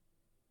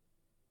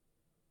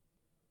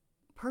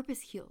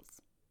Purpose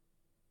heals.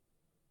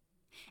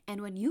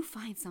 And when you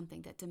find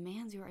something that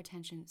demands your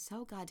attention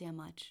so goddamn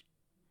much,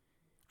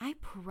 I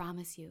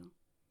promise you,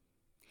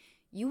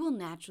 you will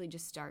naturally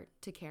just start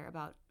to care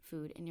about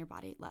food in your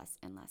body less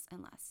and less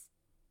and less.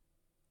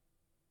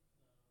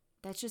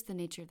 That's just the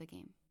nature of the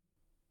game.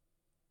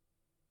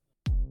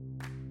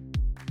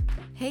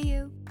 Hey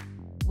you!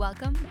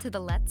 Welcome to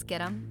the Let's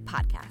Get 'Em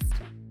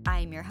podcast. I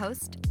am your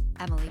host,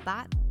 Emily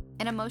Bott,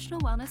 an emotional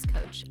wellness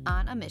coach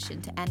on a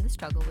mission to end the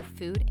struggle with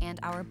food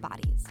and our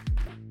bodies.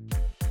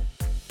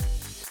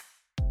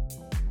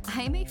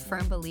 I am a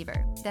firm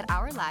believer that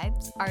our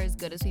lives are as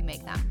good as we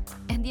make them,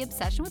 and the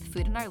obsession with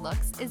food and our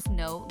looks is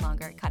no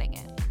longer cutting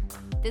it.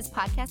 This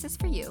podcast is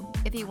for you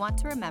if you want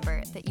to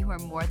remember that you are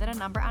more than a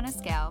number on a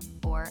scale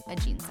or a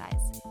jean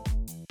size.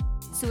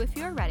 So if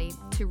you're ready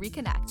to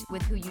reconnect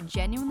with who you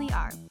genuinely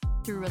are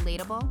through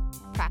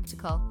relatable,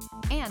 practical,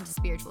 and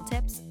spiritual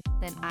tips,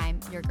 then I'm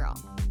your girl.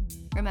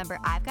 Remember,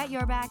 I've got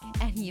your back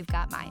and you've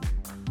got mine.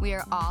 We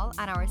are all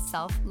on our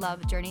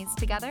self-love journeys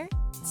together,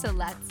 so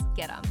let's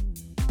get 'em.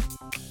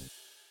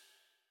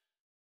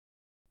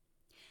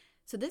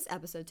 So this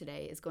episode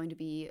today is going to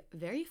be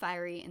very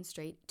fiery and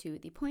straight to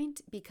the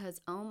point because,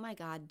 oh my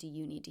God, do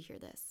you need to hear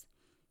this?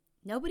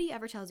 Nobody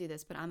ever tells you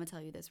this, but I'm going to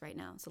tell you this right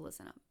now, so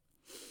listen up.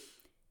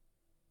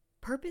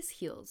 Purpose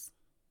heals.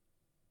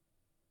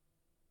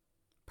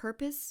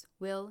 Purpose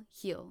will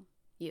heal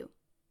you.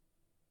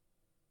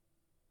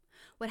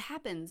 What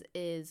happens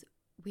is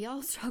we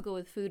all struggle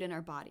with food in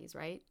our bodies,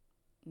 right?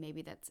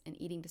 Maybe that's an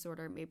eating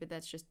disorder, maybe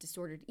that's just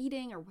disordered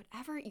eating or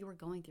whatever you are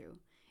going through.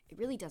 It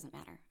really doesn't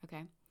matter,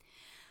 okay?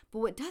 But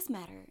what does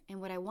matter, and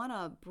what I want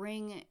to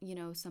bring,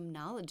 some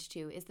knowledge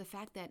to, is the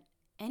fact that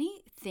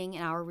anything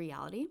in our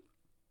reality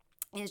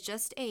is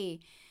just a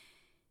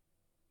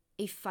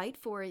fight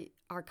for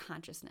our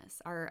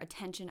consciousness, our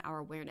attention, our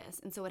awareness.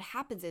 And so what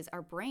happens is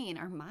our brain,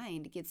 our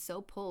mind gets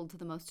so pulled to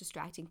the most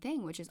distracting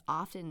thing, which is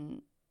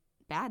often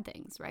bad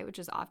things, right? Which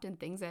is often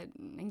things that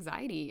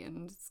anxiety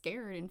and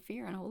scared and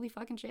fear and holy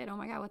fucking shit, oh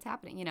my God, what's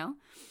happening,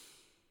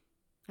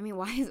 I mean,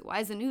 why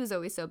is the news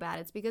always so bad?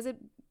 It's because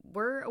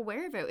we're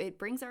aware of it. It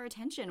brings our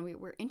attention.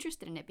 We're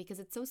interested in it because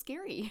it's so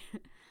scary,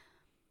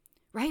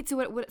 right?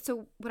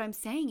 So what I'm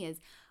saying is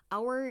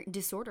our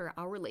disorder,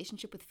 our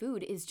relationship with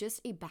food is just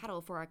a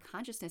battle for our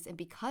consciousness. And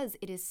because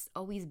it is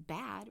always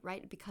bad,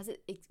 right? Because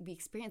we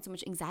experience so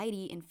much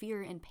anxiety and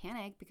fear and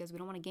panic because we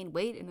don't want to gain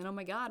weight. And then, oh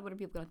my God, what are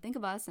people going to think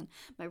of us? And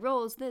my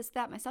rolls, this,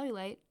 that, my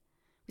cellulite.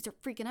 We start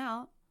freaking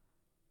out.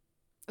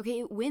 Okay,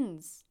 it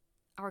wins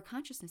our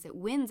consciousness. It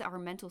wins our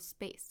mental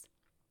space.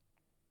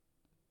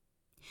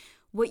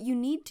 What you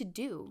need to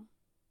do,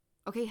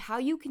 okay, how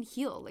you can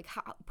heal, like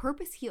how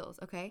purpose heals,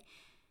 okay?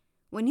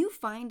 When you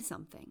find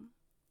something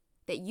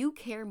that you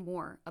care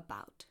more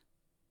about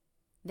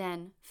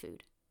than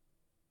food,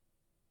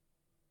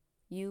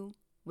 you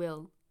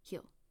will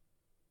heal.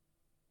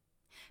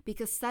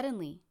 Because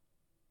suddenly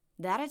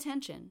that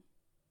attention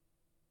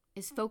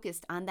is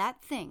focused on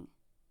that thing,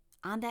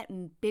 on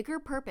that bigger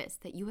purpose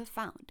that you have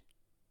found.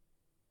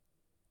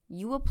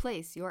 You will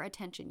place your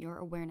attention, your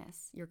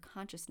awareness, your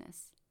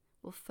consciousness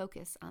will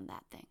focus on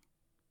that thing.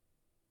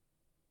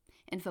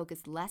 And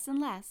focus less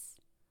and less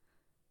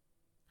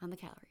on the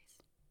calories,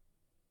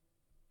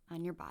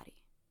 on your body,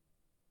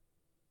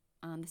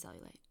 on the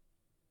cellulite.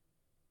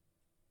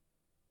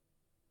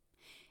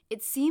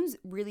 It seems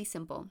really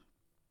simple.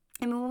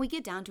 I mean, when we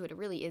get down to it, it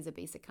really is a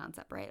basic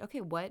concept, right? Okay,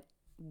 what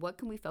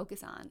can we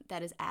focus on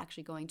that is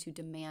actually going to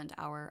demand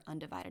our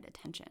undivided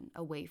attention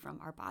away from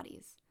our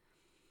bodies?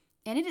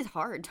 And it is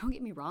hard, don't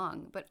get me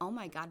wrong, but oh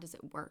my God, does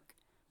it work?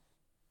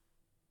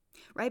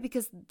 Right?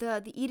 Because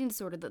the eating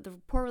disorder, the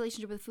poor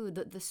relationship with food,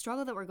 the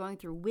struggle that we're going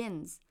through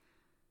wins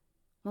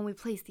when we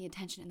place the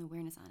attention and the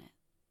awareness on it.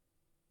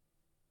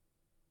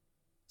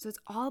 So it's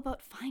all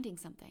about finding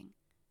something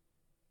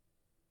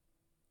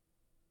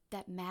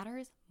that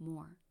matters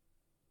more.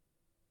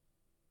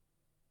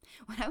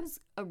 When I was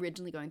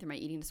originally going through my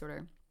eating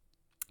disorder,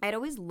 I'd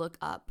always look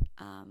up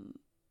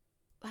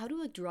how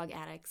do drug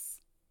addicts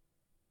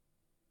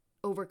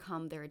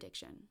overcome their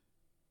addiction.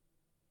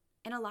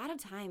 And a lot of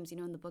times,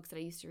 in the books that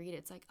I used to read,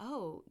 it's like,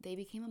 oh, they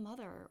became a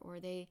mother or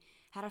they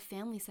had a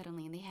family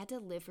suddenly and they had to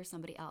live for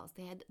somebody else.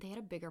 They had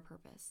a bigger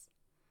purpose.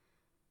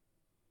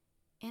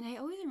 And I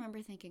always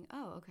remember thinking,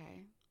 oh,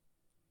 okay.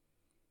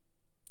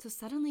 So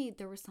suddenly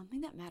there was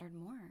something that mattered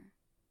more.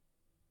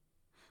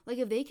 Like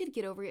if they could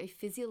get over a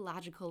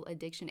physiological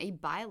addiction, a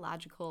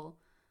biological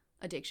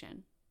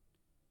addiction,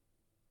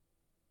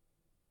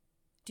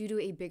 due to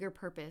a bigger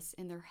purpose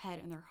in their head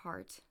and their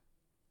heart,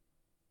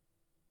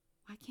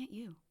 why can't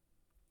you?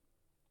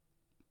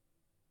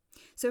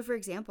 So for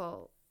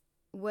example,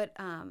 what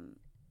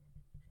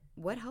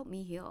helped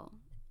me heal?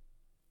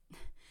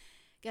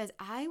 Guys,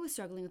 I was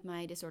struggling with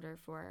my disorder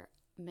for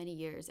many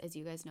years, as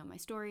you guys know my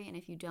story, and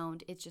if you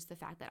don't, it's just the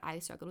fact that I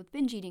struggled with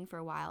binge eating for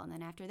a while, and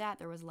then after that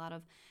there was a lot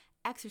of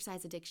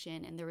exercise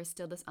addiction, and there was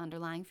still this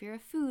underlying fear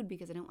of food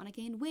because I didn't want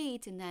to gain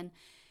weight, and then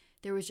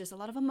there was just a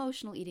lot of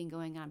emotional eating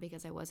going on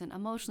because I wasn't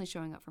emotionally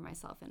showing up for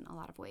myself in a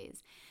lot of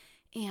ways.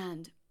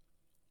 And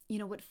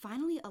what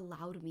finally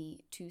allowed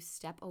me to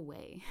step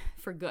away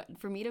for good,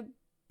 for me to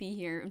be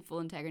here in full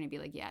integrity and be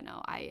like, yeah,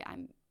 no,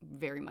 I'm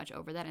very much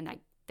over that, and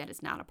that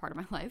is not a part of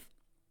my life.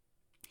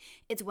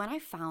 It's when I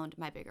found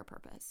my bigger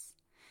purpose,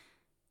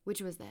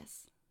 which was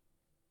this,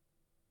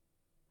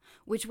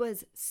 which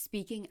was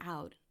speaking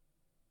out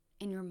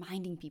and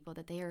reminding people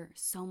that they are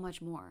so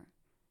much more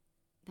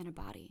than a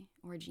body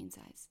or a jean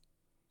size.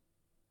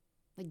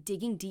 Like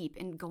digging deep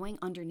and going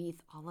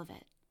underneath all of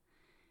it.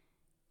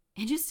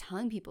 And just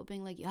telling people,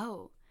 being like,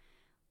 yo,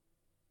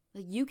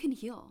 like you can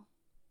heal.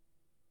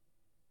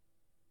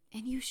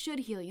 And you should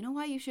heal. You know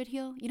why you should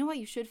heal? You know why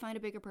you should find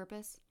a bigger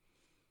purpose?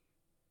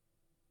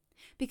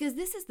 Because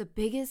this is the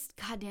biggest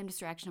goddamn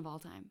distraction of all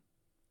time.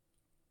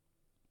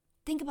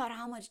 Think about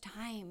how much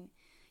time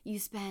you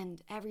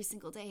spend every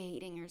single day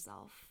hating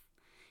yourself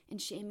and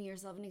shaming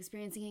yourself and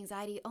experiencing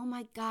anxiety. Oh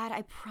my God,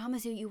 I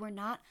promise you, you were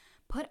not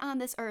put on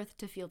this earth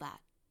to feel that.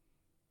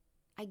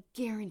 I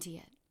guarantee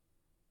it.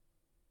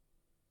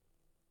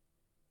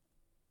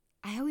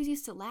 I always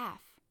used to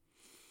laugh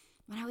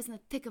when I was in the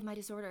thick of my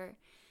disorder.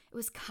 It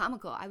was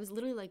comical. I was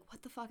literally like,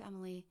 what the fuck,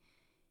 Emily?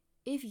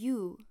 If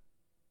you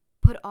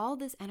put all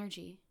this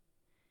energy,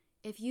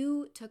 if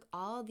you took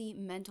all the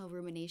mental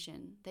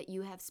rumination that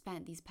you have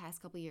spent these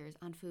past couple years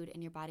on food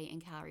and your body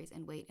and calories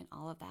and weight and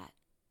all of that,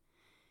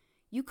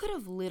 you could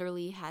have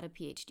literally had a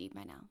PhD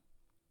by now.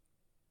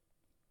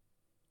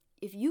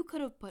 If you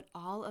could have put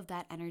all of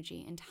that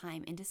energy and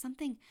time into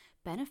something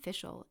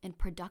beneficial and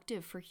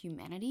productive for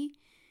humanity,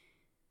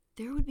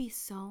 there would be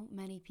so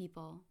many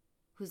people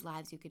whose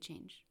lives you could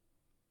change.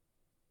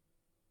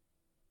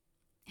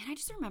 And I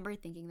just remember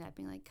thinking that,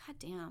 being like, God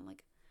damn,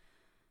 like,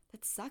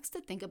 that sucks to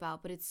think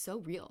about, but it's so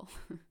real.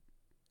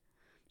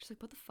 Just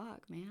like, what the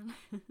fuck, man?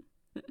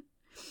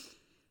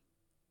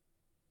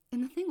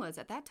 And the thing was,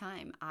 at that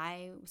time,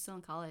 I was still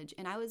in college,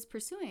 and I was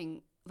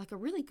pursuing, like, a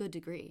really good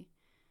degree,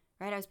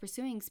 right? I was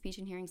pursuing speech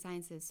and hearing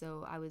sciences,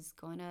 so I was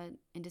going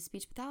into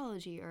speech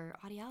pathology or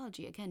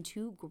audiology. Again,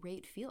 two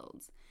great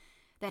fields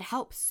that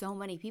help so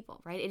many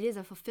people, right? It is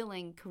a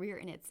fulfilling career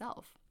in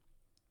itself.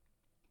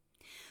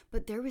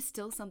 But there was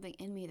still something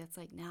in me that's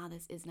like, nah,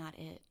 this is not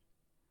it.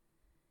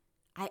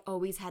 I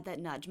always had that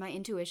nudge, my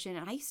intuition,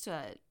 and I used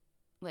to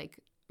like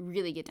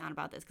really get down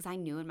about this because I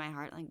knew in my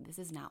heart, like, this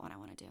is not what I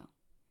want to do.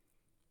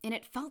 And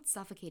it felt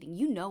suffocating.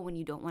 You know when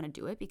you don't want to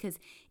do it because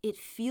it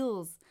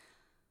feels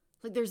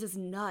like there's this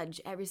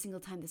nudge every single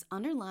time, this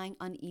underlying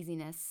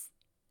uneasiness.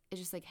 It's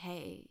just like,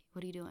 hey,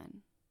 what are you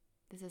doing?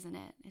 This isn't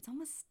it. It's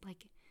almost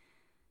like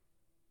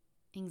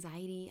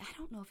anxiety. I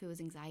don't know if it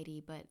was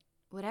anxiety, but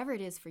whatever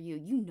it is for you,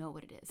 you know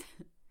what it is.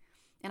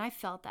 And I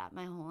felt that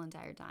my whole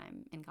entire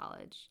time in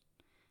college.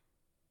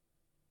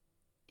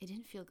 It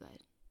didn't feel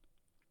good.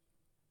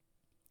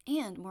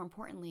 And more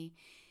importantly,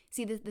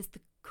 see, the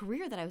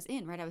career that I was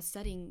in, right? I was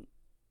studying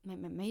my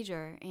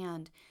major,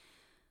 and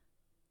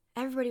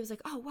everybody was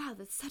like, oh, wow,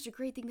 that's such a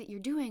great thing that you're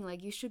doing.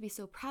 Like, you should be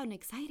so proud and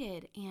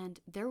excited. And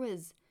there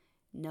was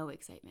no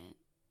excitement.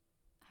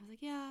 I was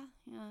like, yeah.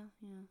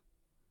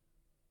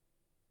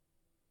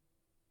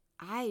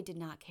 I did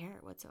not care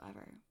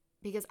whatsoever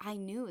because I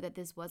knew that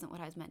this wasn't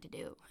what I was meant to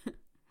do.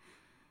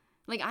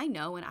 Like, I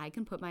know when I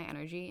can put my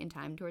energy and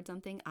time towards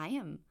something, I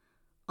am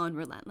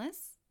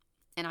unrelentless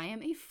and I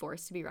am a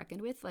force to be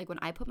reckoned with. Like, when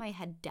I put my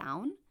head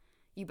down,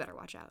 you better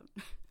watch out.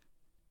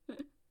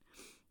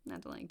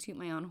 Not to like toot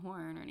my own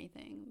horn or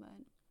anything,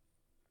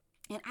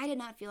 but. And I did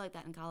not feel like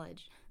that in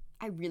college.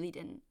 I really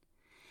didn't.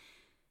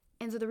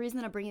 And so the reason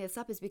that I'm bringing this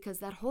up is because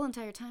that whole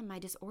entire time, my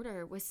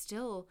disorder was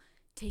still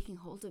taking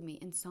hold of me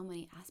in so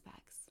many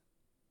aspects.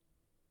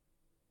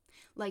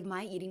 Like,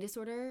 my eating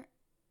disorder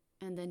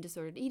and then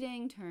disordered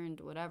eating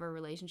turned whatever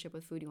relationship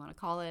with food you want to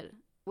call it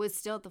was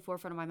still at the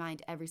forefront of my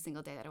mind every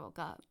single day that I woke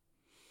up.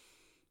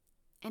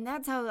 And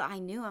that's how I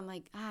knew, I'm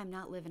like, I'm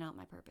not living out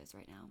my purpose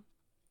right now.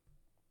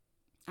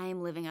 I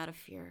am living out of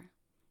fear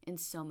in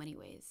so many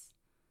ways.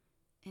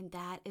 And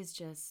that is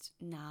just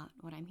not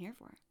what I'm here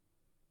for.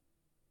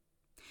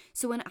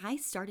 So when I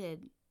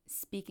started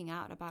speaking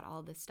out about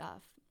all this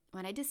stuff,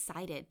 when I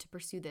decided to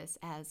pursue this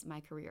as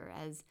my career,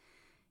 as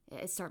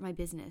start my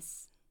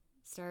business,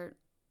 start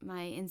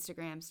my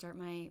Instagram, start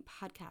my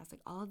podcast,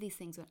 like all of these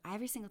things, when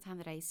every single time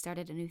that I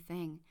started a new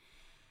thing,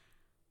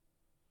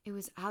 it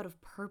was out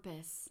of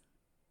purpose,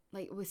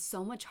 like with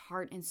so much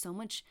heart and so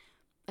much,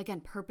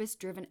 again,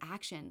 purpose-driven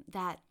action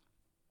that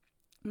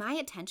my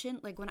attention,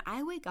 like when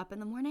I wake up in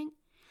the morning,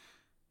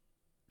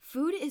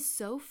 food is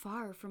so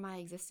far from my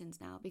existence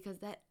now because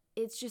that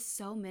it's just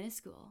so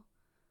minuscule.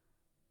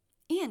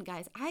 And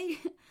guys, I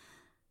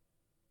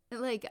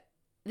like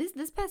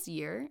this past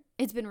year,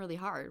 it's been really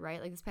hard,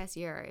 right? Like this past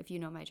year, if you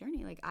know my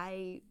journey, like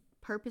I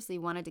purposely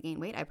wanted to gain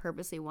weight. I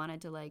purposely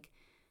wanted to like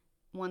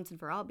once and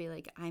for all be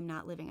like, I'm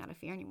not living out of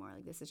fear anymore.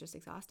 Like this is just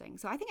exhausting.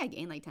 So I think I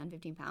gained like 10,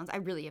 15 pounds. I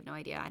really have no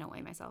idea. I don't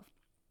weigh myself.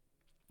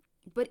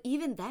 But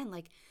even then,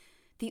 like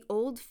the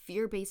old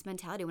fear-based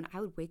mentality, when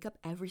I would wake up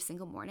every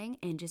single morning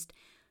and just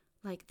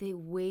like the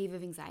wave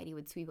of anxiety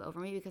would sweep over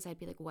me because I'd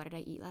be like, what did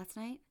I eat last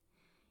night?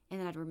 And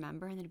then I'd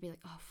remember and then I'd be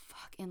like, oh,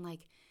 fuck. And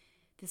like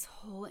this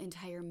whole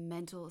entire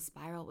mental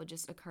spiral would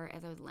just occur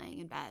as I was laying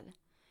in bed.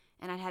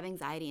 And I'd have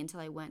anxiety until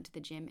I went to the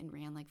gym and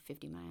ran like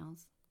 50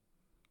 miles.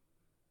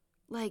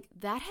 Like,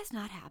 that has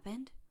not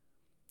happened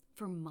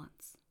for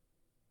months.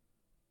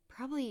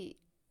 Probably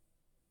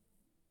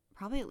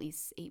at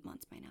least 8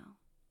 months by now.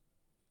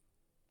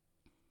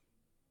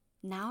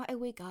 Now I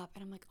wake up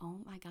and I'm like,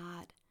 oh my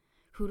God,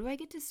 who do I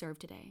get to serve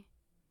today?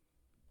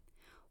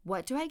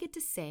 What do I get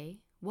to say?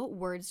 What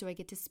words do I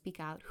get to speak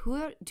out?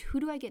 Who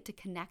do I get to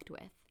connect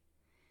with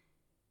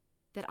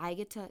that I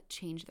get to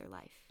change their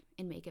life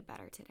and make it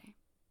better today?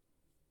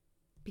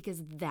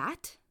 Because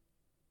that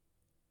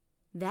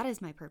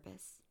is my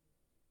purpose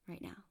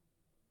right now.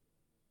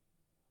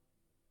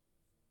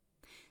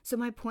 So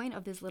my point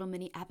of this little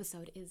mini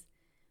episode is,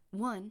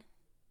 one,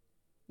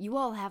 you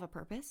all have a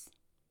purpose.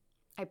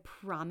 I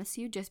promise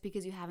you, just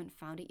because you haven't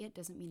found it yet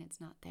doesn't mean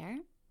it's not there.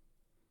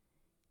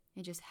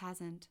 It just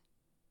hasn't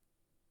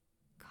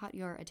caught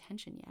your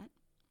attention yet.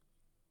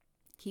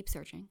 Keep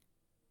searching.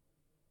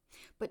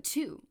 But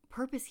two,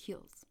 purpose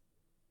heals.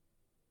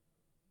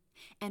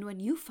 And when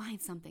you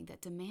find something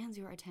that demands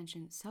your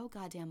attention so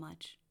goddamn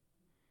much,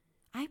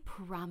 I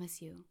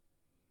promise you,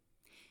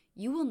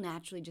 you will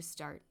naturally just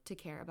start to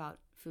care about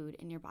food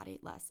in your body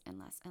less and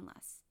less and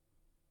less.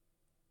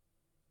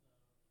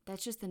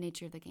 That's just the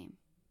nature of the game.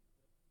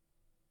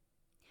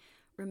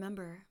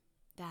 Remember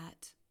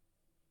that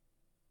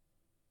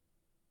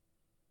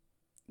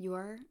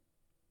your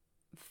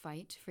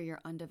fight for your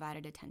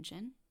undivided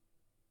attention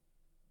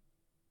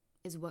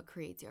is what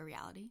creates your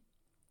reality.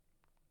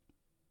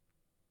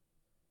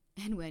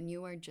 And when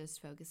you are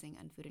just focusing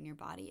on food in your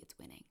body, it's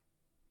winning.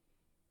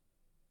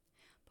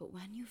 But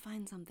when you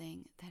find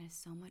something that is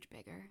so much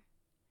bigger,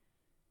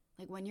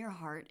 like when your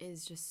heart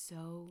is just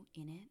so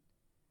in it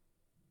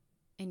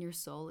and your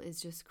soul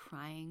is just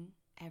crying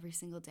every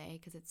single day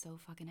because it's so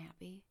fucking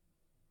happy,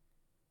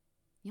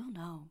 you'll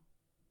know.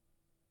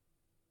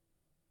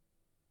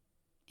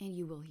 And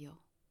you will heal.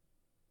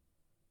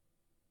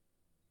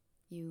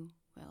 You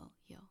will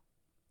heal.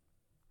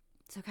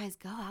 So guys,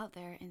 go out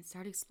there and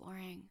start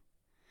exploring.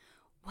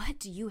 What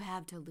do you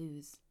have to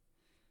lose?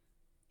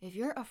 If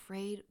you're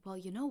afraid, well,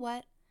 you know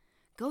what?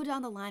 Go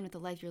down the line with the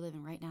life you're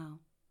living right now.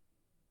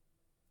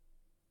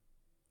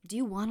 Do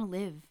you want to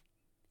live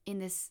in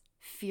this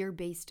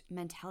fear-based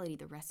mentality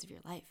the rest of your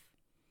life?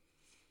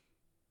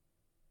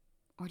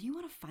 Or do you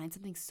want to find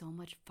something so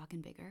much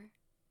fucking bigger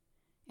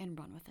and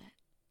run with it?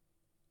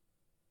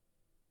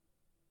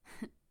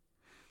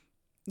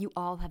 You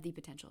all have the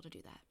potential to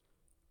do that.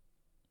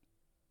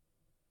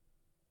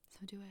 So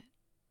do it.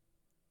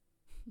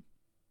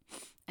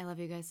 I love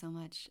you guys so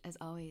much. As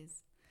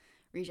always,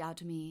 reach out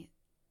to me,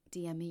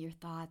 DM me your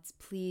thoughts.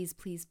 Please,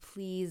 please,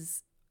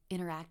 please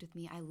interact with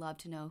me. I love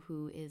to know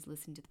who is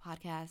listening to the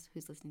podcast,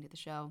 who's listening to the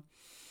show.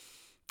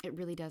 It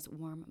really does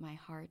warm my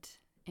heart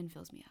and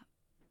fills me up.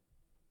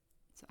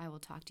 So I will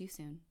talk to you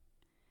soon.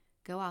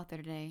 Go out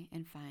there today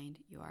and find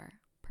your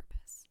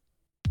purpose.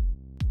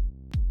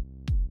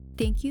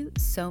 Thank you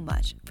so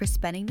much for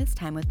spending this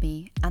time with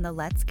me on the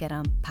Let's Get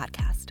 'Em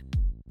podcast.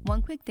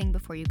 One quick thing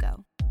before you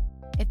go.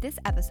 If this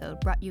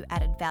episode brought you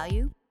added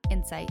value,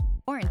 insight,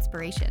 or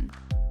inspiration,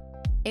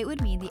 it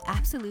would mean the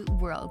absolute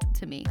world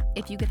to me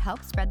if you could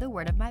help spread the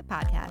word of my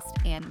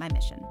podcast and my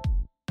mission.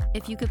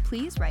 If you could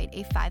please write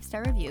a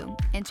 5-star review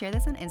and share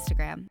this on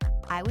Instagram,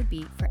 I would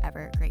be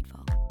forever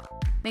grateful.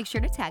 Make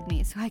sure to tag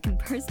me so I can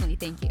personally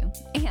thank you.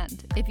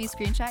 And if you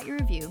screenshot your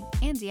review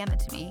and DM it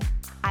to me,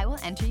 I will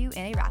enter you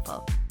in a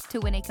raffle to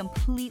win a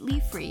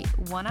completely free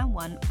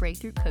one-on-one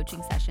breakthrough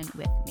coaching session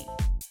with me.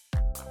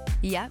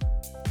 Yep,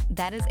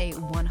 that is a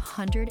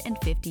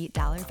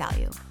 $150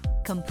 value,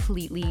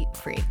 completely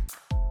free.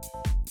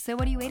 So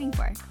what are you waiting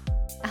for?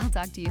 I'll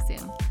talk to you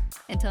soon.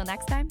 Until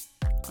next time,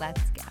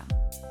 let's go.